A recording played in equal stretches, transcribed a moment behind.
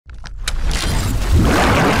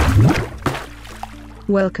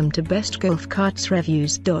Welcome to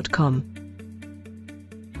bestgolfcartsreviews.com.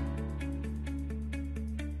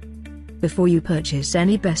 Before you purchase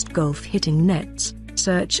any best golf hitting nets,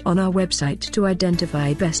 search on our website to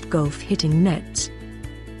identify best golf hitting nets.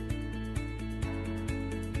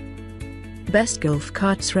 Best Golf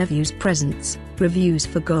Carts Reviews presents reviews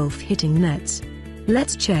for golf hitting nets.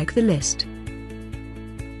 Let's check the list.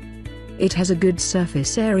 It has a good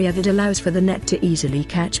surface area that allows for the net to easily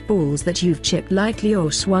catch balls that you've chipped lightly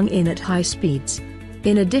or swung in at high speeds.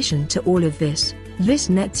 In addition to all of this, this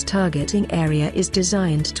net's targeting area is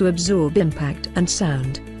designed to absorb impact and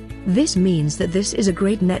sound. This means that this is a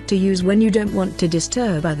great net to use when you don't want to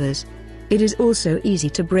disturb others. It is also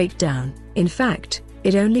easy to break down. In fact,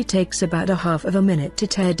 it only takes about a half of a minute to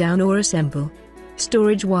tear down or assemble.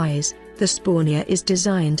 Storage-wise, the spawner is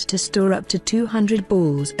designed to store up to 200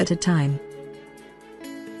 balls at a time.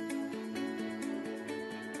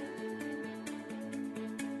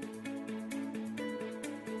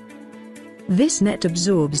 This net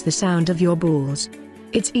absorbs the sound of your balls.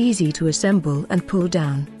 It's easy to assemble and pull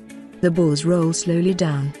down. The balls roll slowly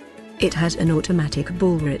down. It has an automatic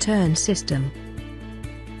ball return system.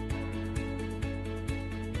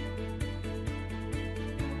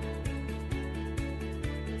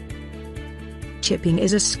 Chipping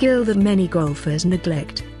is a skill that many golfers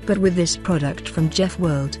neglect, but with this product from Jeff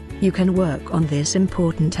World, you can work on this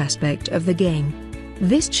important aspect of the game.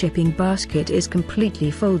 This chipping basket is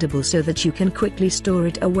completely foldable so that you can quickly store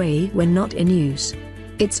it away when not in use.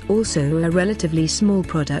 It's also a relatively small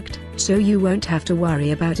product, so you won't have to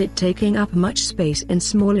worry about it taking up much space in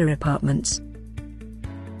smaller apartments.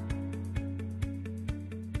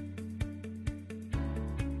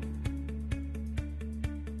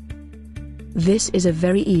 This is a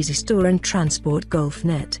very easy store and transport golf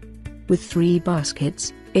net. With 3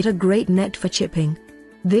 baskets, it's a great net for chipping.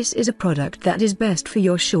 This is a product that is best for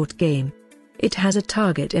your short game. It has a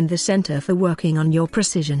target in the center for working on your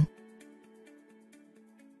precision.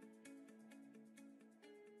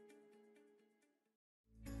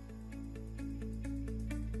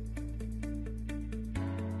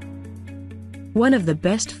 One of the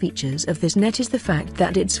best features of this net is the fact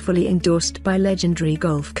that it's fully endorsed by legendary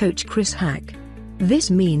golf coach Chris Hack. This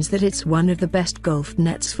means that it's one of the best golf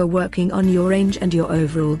nets for working on your range and your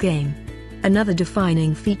overall game. Another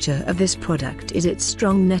defining feature of this product is its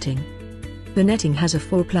strong netting. The netting has a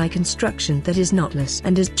 4-ply construction that is knotless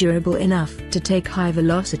and is durable enough to take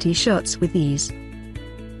high-velocity shots with ease.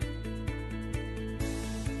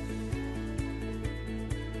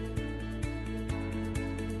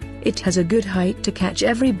 It has a good height to catch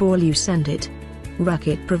every ball you send it.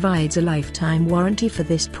 Racket provides a lifetime warranty for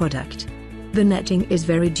this product. The netting is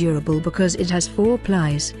very durable because it has 4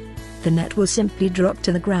 plies. The net will simply drop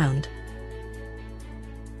to the ground.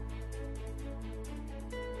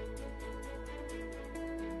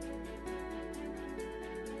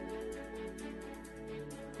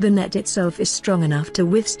 The net itself is strong enough to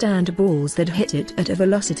withstand balls that hit it at a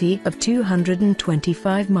velocity of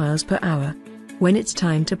 225 miles per hour. When it's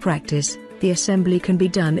time to practice, the assembly can be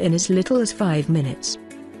done in as little as 5 minutes.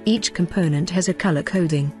 Each component has a color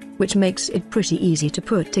coding, which makes it pretty easy to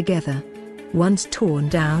put together. Once torn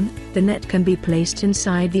down, the net can be placed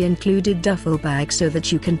inside the included duffel bag so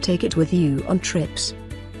that you can take it with you on trips.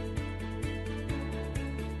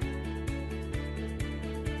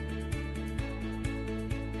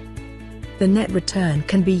 The net return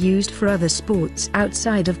can be used for other sports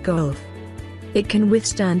outside of golf. It can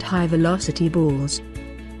withstand high-velocity balls.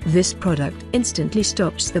 This product instantly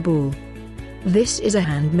stops the ball. This is a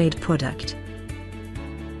handmade product.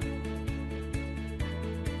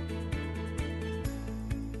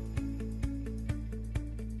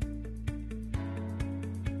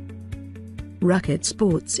 Racket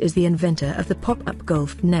Sports is the inventor of the pop-up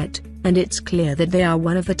golf net, and it's clear that they are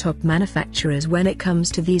one of the top manufacturers when it comes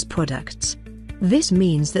to these products. This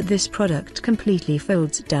means that this product completely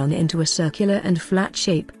folds down into a circular and flat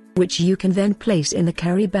shape, which you can then place in the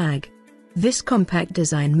carry bag. This compact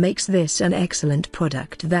design makes this an excellent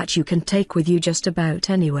product that you can take with you just about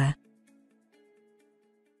anywhere.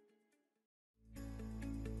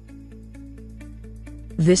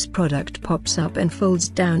 This product pops up and folds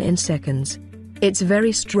down in seconds. It's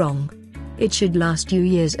very strong. It should last you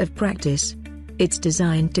years of practice. It's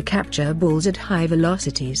designed to capture balls at high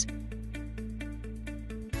velocities.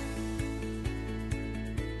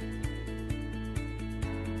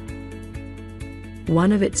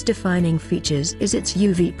 One of its defining features is its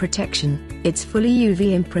UV protection. It's fully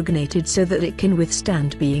UV impregnated so that it can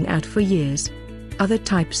withstand being out for years. Other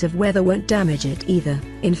types of weather won't damage it either.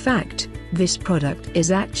 In fact, This product is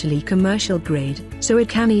actually commercial grade, so it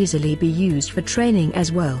can easily be used for training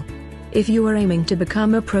as well. If you are aiming to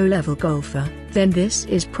become a pro-level golfer, then this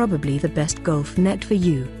is probably the best golf net for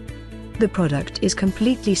you. The product is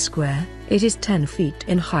completely square, it is 10 feet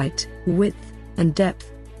in height, width, and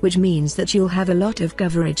depth, which means that you'll have a lot of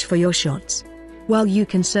coverage for your shots. While you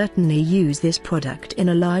can certainly use this product in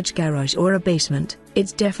a large garage or a basement,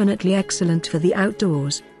 it's definitely excellent for the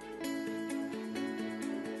outdoors.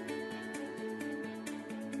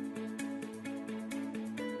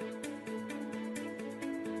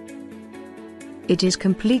 It is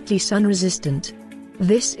completely sun resistant.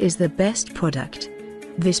 This is the best product.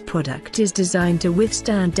 This product is designed to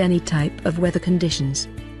withstand any type of weather conditions.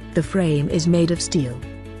 The frame is made of steel.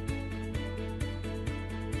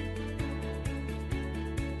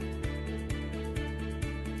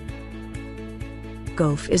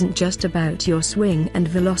 Golf isn't just about your swing and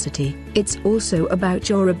velocity, it's also about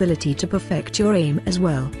your ability to perfect your aim as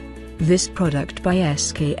well. This product by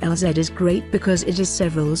SKLZ is great because it has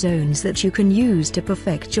several zones that you can use to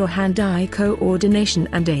perfect your hand-eye coordination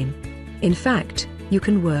and aim. In fact, you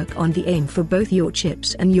can work on the aim for both your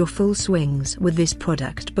chips and your full swings with this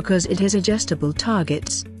product because it has adjustable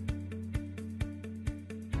targets.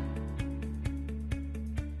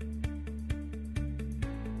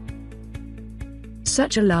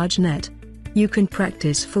 Such a large net. You can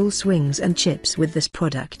practice full swings and chips with this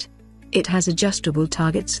product. It has adjustable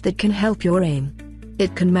targets that can help your aim.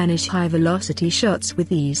 It can manage high-velocity shots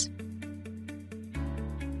with ease.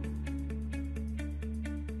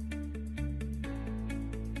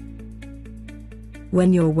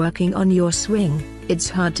 When you're working on your swing, it's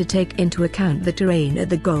hard to take into account the terrain at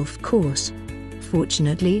the golf course.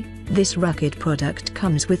 Fortunately, this racket product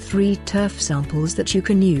comes with 3 turf samples that you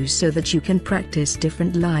can use so that you can practice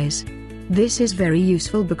different lies. This is very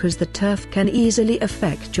useful because the turf can easily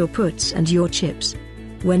affect your puts and your chips.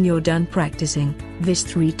 When you're done practicing, this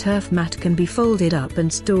 3 turf mat can be folded up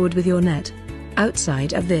and stored with your net.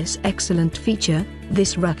 Outside of this excellent feature,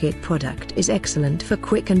 this racket product is excellent for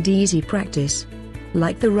quick and easy practice.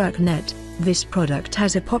 Like the ruck net, this product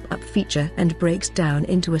has a pop-up feature and breaks down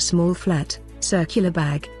into a small flat, circular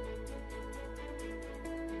bag.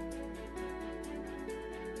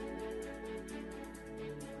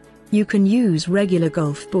 You can use regular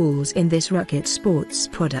golf balls in this racket sports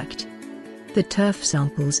product. The turf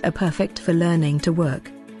samples are perfect for learning to work.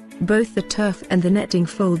 Both the turf and the netting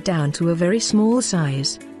fold down to a very small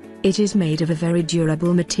size. It is made of a very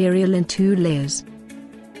durable material in 2 layers.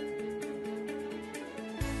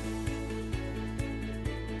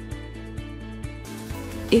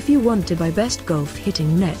 If you want to buy best golf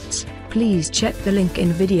hitting nets, please check the link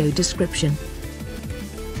in video description.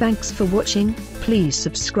 Thanks for watching, please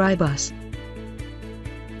subscribe us.